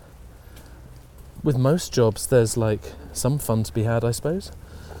 with most jobs, there's like some fun to be had, I suppose.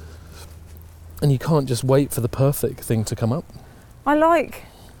 And you can't just wait for the perfect thing to come up. I like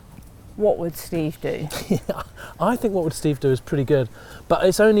What Would Steve Do? Yeah, I think What Would Steve Do is pretty good, but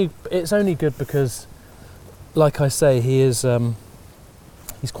it's only good because, like I say, he's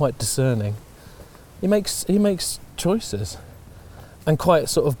quite discerning. He makes choices, and quite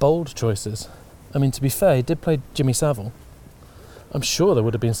sort of bold choices. I mean, to be fair, he did play Jimmy Savile. I'm sure there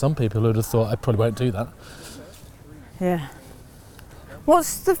would have been some people who would have thought I probably won't do that. Yeah.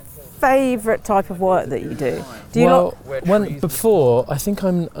 What's the favourite type of work that you do? I think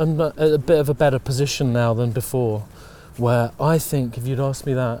I'm at a bit of a better position now than before, where I think if you'd asked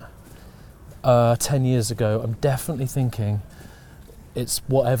me that 10 years ago, I'm definitely thinking it's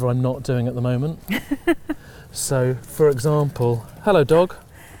whatever I'm not doing at the moment. So, for example, hello dog.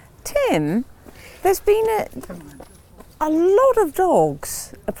 Tim, there's been a lot of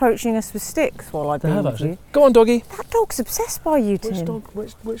dogs approaching us with sticks while I've been with you. Go on, doggy. That dog's obsessed by you, Tim. Which dog?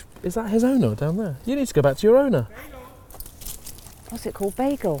 Which is that his owner down there? You need to go back to your owner. What's it called?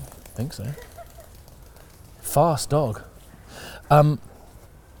 Bagel. I think so. Fast dog.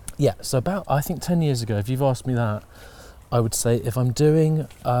 Yeah, so about, I think 10 years ago, if you've asked me that, I would say if I'm doing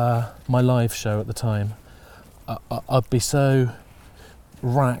my live show at the time, I'd be so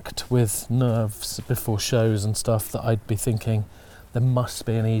racked with nerves before shows and stuff that I'd be thinking there must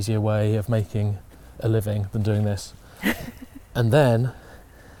be an easier way of making a living than doing this. And then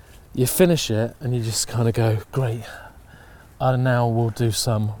you finish it and you just kind of go, great, I now will do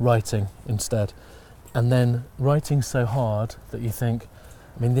some writing instead. And then writing's so hard that you think,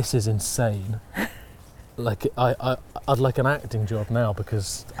 I mean, this is insane. Like, I'd like an acting job now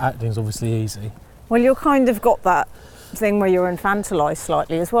because acting's obviously easy. Well, you've kind of got that thing where you're infantilised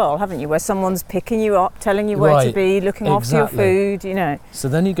slightly as well, haven't you? Where someone's picking you up, telling you where to be, looking after your food, you know. So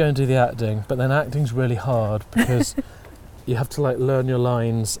then you go and do the acting, but then acting's really hard because you have to like learn your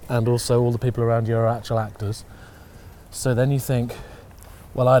lines and also all the people around you are actual actors. So then you think,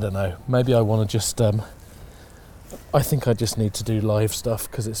 well, I don't know, maybe I want to just, I think I just need to do live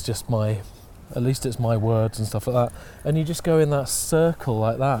stuff because it's just at least it's my words and stuff like that. And you just go in that circle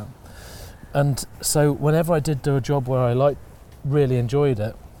like that. And so whenever I did do a job where I really enjoyed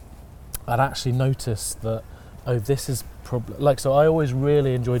it, I'd actually notice that, oh, this is probably, so I always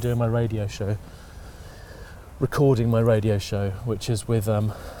really enjoy doing my radio show, recording my radio show, which is with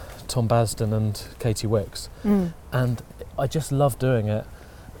Tom Basden and Katie Wicks. And I just love doing it.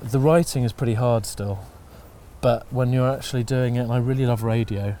 The writing is pretty hard still, but when you're actually doing it, and I really love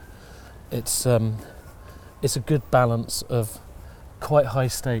radio, it's a good balance of quite high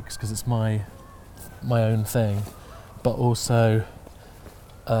stakes because it's my own thing, but also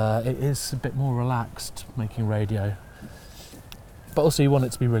it is a bit more relaxed making radio. But also you want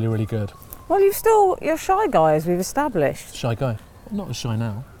it to be really, really good. Well, you're a shy guy, as we've established. Shy guy. I'm not as shy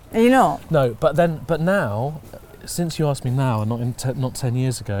now. Are you not? No, but now, since you asked me now and not 10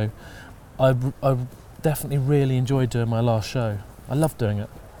 years ago, I definitely really enjoyed doing my last show. I love doing it.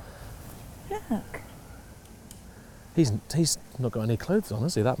 Look. He's not got any clothes on,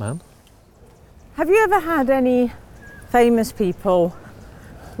 has he, that man? Have you ever had any famous people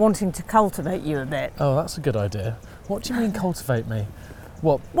wanting to cultivate you a bit? Oh, that's a good idea. What do you mean cultivate me?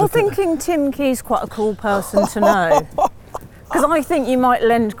 What? Well, thinking Tim Key's quite a cool person to know. Because I think you might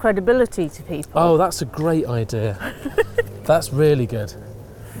lend credibility to people. Oh, that's a great idea. That's really good.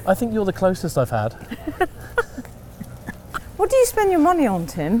 I think you're the closest I've had. What do you spend your money on,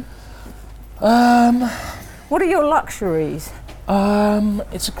 Tim? What are your luxuries?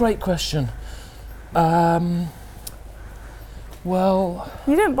 It's a great question. Well,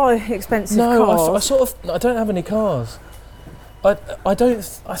 you don't buy expensive cars. No, I don't have any cars. I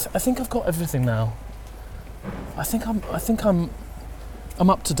think I've got everything now. I think I'm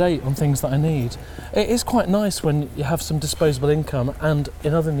up to date on things that I need. It is quite nice when you have some disposable income, and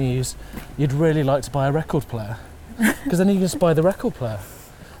in other news, you'd really like to buy a record player because then you can just buy the record player.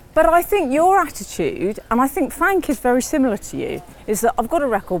 But I think your attitude, and I think Frank is very similar to you, is that I've got a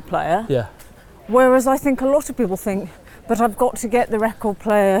record player. Yeah. Whereas I think a lot of people think, but I've got to get the record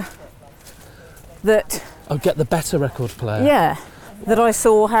player that... I'll get the better record player. Yeah, that I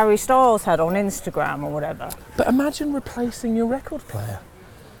saw Harry Styles had on Instagram or whatever. But imagine replacing your record player.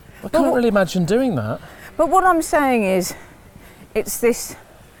 I can't really imagine doing that. But what I'm saying is, it's this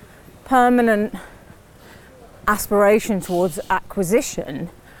permanent aspiration towards acquisition.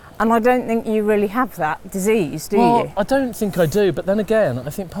 And I don't think you really have that disease, do you? I don't think I do, but then again, I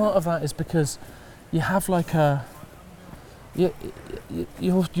think part of that is because you have like your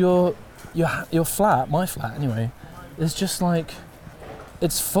flat, my flat anyway, is just like,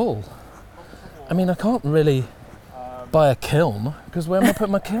 it's full. I mean, I can't really buy a kiln, because where am I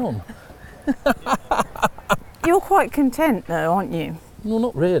putting my kiln? You're quite content though, aren't you? No,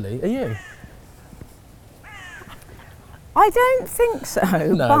 not really. Are you? I don't think so,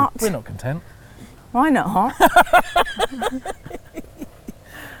 no, but... we're not content. Why not?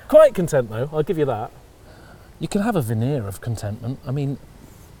 Quite content though, I'll give you that. You can have a veneer of contentment. I mean,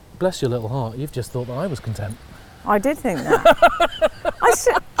 bless your little heart, you've just thought that I was content. I did think that.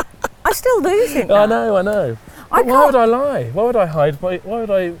 I still do think that. I know. But why would I lie? Why would I hide? Why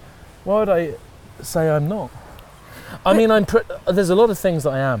would I say I'm not? I mean, there's a lot of things that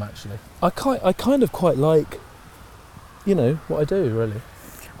I am actually. I kind of quite like, you know, what I do really.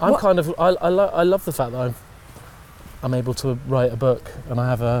 I love the fact that I'm able to write a book and I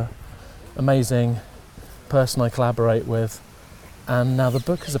have a amazing person I collaborate with, and now the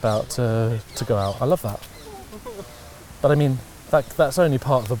book is about to go out. I love that. But I mean, that's only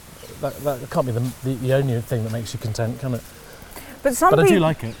part of that can't be the only thing that makes you content, can it? But I do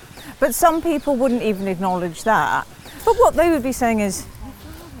like it. But some people wouldn't even acknowledge that. But But what they would be saying is,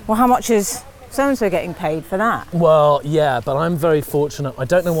 well, how much is so-and-so getting paid for that? Well, yeah, but I'm very fortunate. I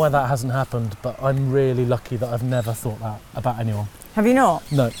don't know why that hasn't happened, but I'm really lucky that I've never thought that about anyone. Have you not?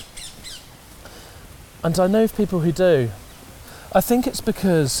 No. And I know of people who do. I think it's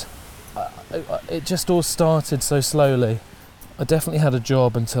because it just all started so slowly. I definitely had a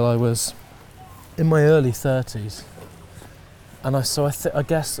job until I was in my early 30s. And I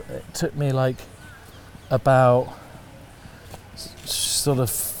guess it took me like about sort of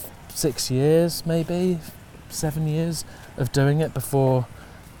 6 years, maybe 7 years of doing it before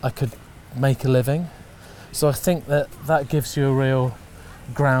I could make a living. So I think that gives you a real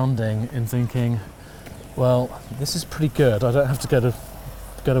grounding in thinking, well, this is pretty good. I don't have to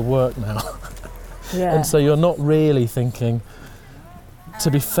go to work now. Yeah. And so you're not really thinking, to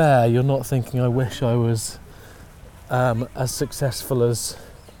be fair, you're not thinking, I wish I was as successful as,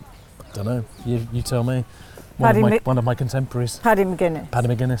 I don't know, you tell me, one of my contemporaries. Paddy McGuinness. Paddy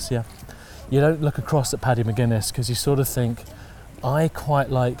McGuinness, yeah. You don't look across at Paddy McGuinness because you sort of think, I quite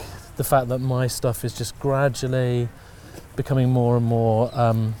like the fact that my stuff is just gradually becoming more and more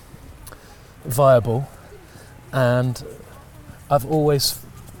viable, and I've always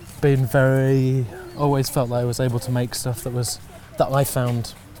felt that I was able to make stuff that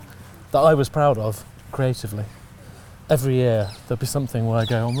I was proud of creatively. Every year there'll be something where I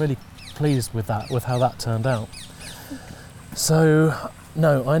go, I'm really pleased with how that turned out. So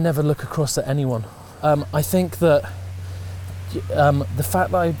no, I never look across at anyone. I think that the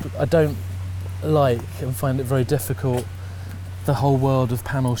fact that I don't like and find it very difficult, the whole world of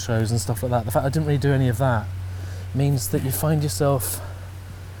panel shows and stuff like that, the fact I didn't really do any of that means that you find yourself,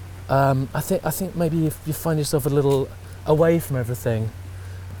 I think maybe you find yourself a little away from everything,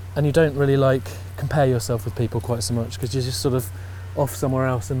 and you don't really like compare yourself with people quite so much because you're just sort of off somewhere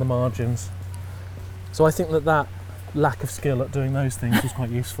else in the margins. So I think that lack of skill at doing those things was quite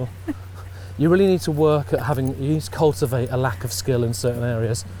useful. You really need to work at you need to cultivate a lack of skill in certain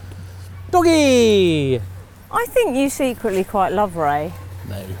areas. Doggy! I think you secretly quite love Ray.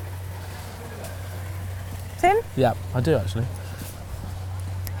 No. Tim? Yeah, I do actually.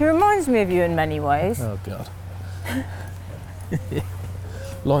 He reminds me of you in many ways. Oh God.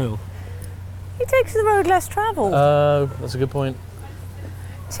 Loyal. He takes the road less travelled. Oh, that's a good point.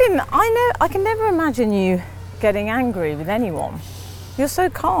 Tim, I can never imagine you getting angry with anyone. You're so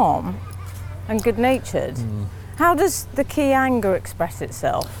calm and good-natured. How does the key anger express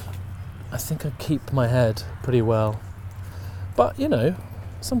itself? I think I keep my head pretty well. But, you know,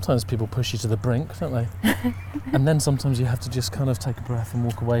 sometimes people push you to the brink, don't they? And then sometimes you have to just kind of take a breath and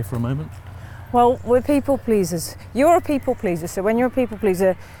walk away for a moment. Well, we're people pleasers. You're a people pleaser, so when you're a people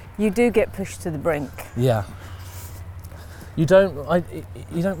pleaser, you do get pushed to the brink. Yeah. You don't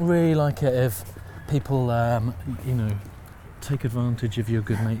really like it if people, take advantage of your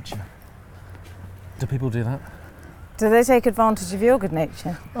good nature. Do people do that? Do they take advantage of your good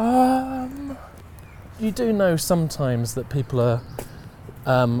nature? You do know sometimes that people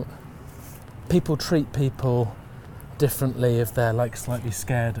treat people differently if they're like slightly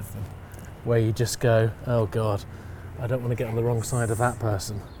scared of them, where you just go, oh God, I don't want to get on the wrong side of that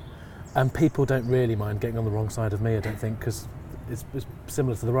person. And people don't really mind getting on the wrong side of me, I don't think, because it's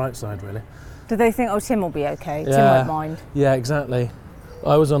similar to the right side, really. Do they think, oh, Tim will be okay, Tim Yeah. won't mind? Yeah, exactly.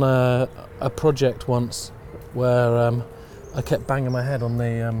 I was on a project once where I kept banging my head on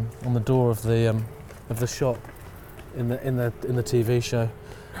the door of the shop in the TV show,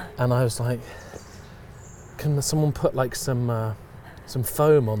 and I was like, can someone put like some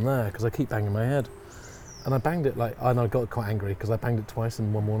foam on there, because I keep banging my head. And I banged it and I got quite angry because I banged it twice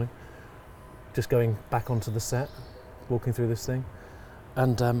in one morning, just going back onto the set, walking through this thing,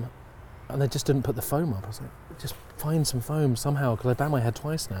 and they just didn't put the foam up. I was like, just find some foam somehow, because I banged my head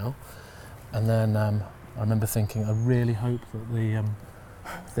twice now. And then I remember thinking, I really hope that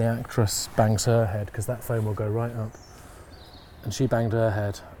the actress bangs her head, because that foam will go right up. And she banged her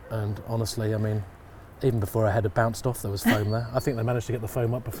head, and honestly, I mean, even before her head had bounced off, there was foam there. I think they managed to get the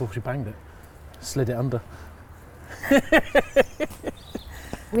foam up before she banged it. Slid it under.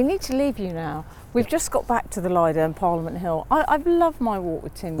 We need to leave you now. We've just got back to the Lido and Parliament Hill. I've loved my walk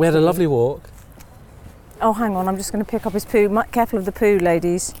with Tim. We had a lovely walk. Oh, hang on, I'm just going to pick up his poo. Careful of the poo,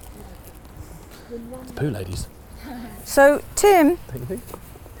 ladies. The poo ladies. So, Tim, Don't you think?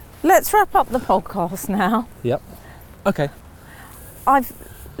 let's wrap up the podcast now. Yep. Okay. I've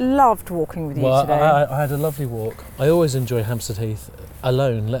loved walking with you Well, today. I had a lovely walk. I always enjoy Hampstead Heath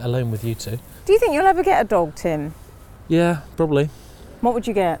alone, let alone with you two. Do you think you'll ever get a dog, Tim? Yeah, probably. What would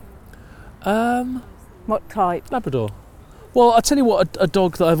you get? What type? Labrador. Well, I'll tell you what, a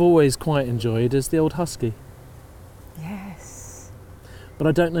dog that I've always quite enjoyed is the old Husky. Yeah. but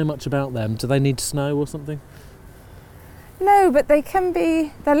I don't know much about them. Do they need snow or something? No, but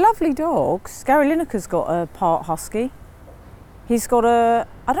they're lovely dogs. Gary Lineker's got a part husky. He's got I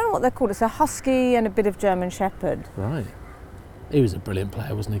don't know what they're called, it's a husky and a bit of German Shepherd. Right. He was a brilliant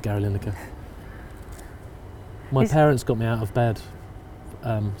player, wasn't he, Gary Lineker? My parents got me out of bed,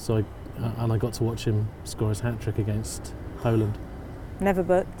 so I got to watch him score his hat-trick against Poland. Never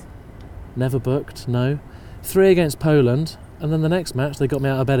booked. Never booked, no. 3 against Poland, and then the next match they got me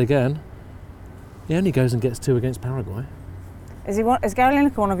out of bed again. He only goes and gets 2 against Paraguay. Is Gary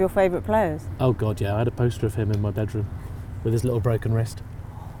Lineker one of your favourite players? Oh God, yeah, I had a poster of him in my bedroom with his little broken wrist.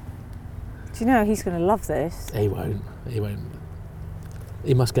 Do you know he's going to love this? He won't.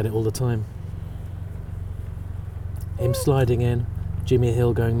 He must get it all the time. Him sliding in, Jimmy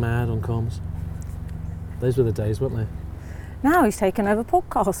Hill going mad on comms. Those were the days, weren't they? Now he's taken over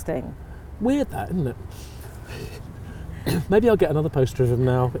podcasting. Weird that, isn't it? Maybe I'll get another poster of him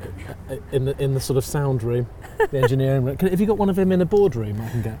now in the sort of sound room, the engineering room. Have you got one of him in a boardroom I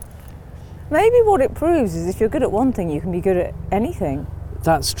can get? Maybe what it proves is if you're good at one thing, you can be good at anything.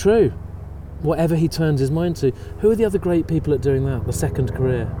 That's true. Whatever he turns his mind to. Who are the other great people at doing that? The second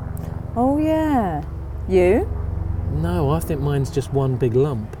career? Oh yeah. You? No, I think mine's just one big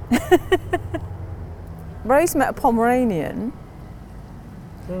lump. Ray's met a Pomeranian.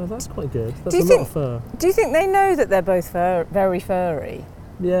 Oh, that's quite good. That's a lot of fur. Do you think they know that they're both very furry?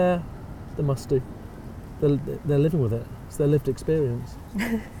 Yeah, they must do. They're living with it. It's their lived experience.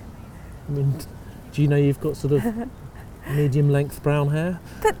 I mean, do you know you've got sort of medium-length brown hair?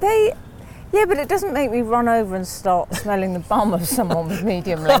 But it doesn't make me run over and start smelling the bum of someone with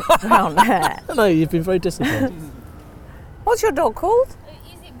medium-length brown hair. No, you've been very disciplined. What's your dog called?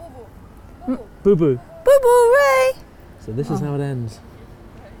 Easy, Boo Boo. Boo Boo. Boo Boo Ray. So this is how it ends.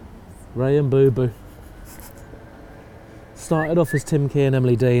 Ray and Boo Boo. Started off as Tim Key and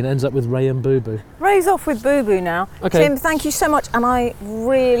Emily Dean, ends up with Ray and Boo Boo. Ray's off with Boo Boo now. Okay. Tim, thank you so much, and I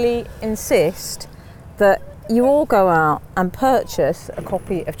really insist that you all go out and purchase a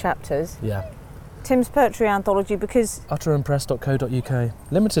copy of Chapters, Yeah. Tim's poetry anthology, because utterimpress.co.uk.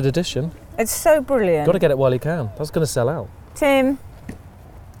 Limited edition. it's so brilliant. Got to get it while you can. That's going to sell out. Tim,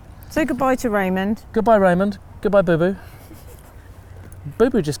 say goodbye to Raymond. Goodbye, Raymond. Goodbye, Boo Boo. Boo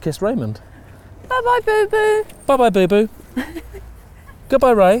Boo just kissed Raymond. Bye-bye, Boo Boo. Bye-bye, Boo Boo.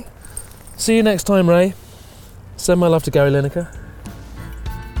 Goodbye, Ray. See you next time, Ray. Send my love to Gary Lineker.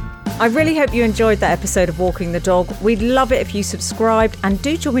 I really hope you enjoyed that episode of Walking the Dog. We'd love it if you subscribed, and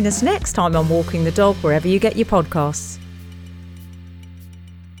do join us next time on Walking the Dog wherever you get your podcasts.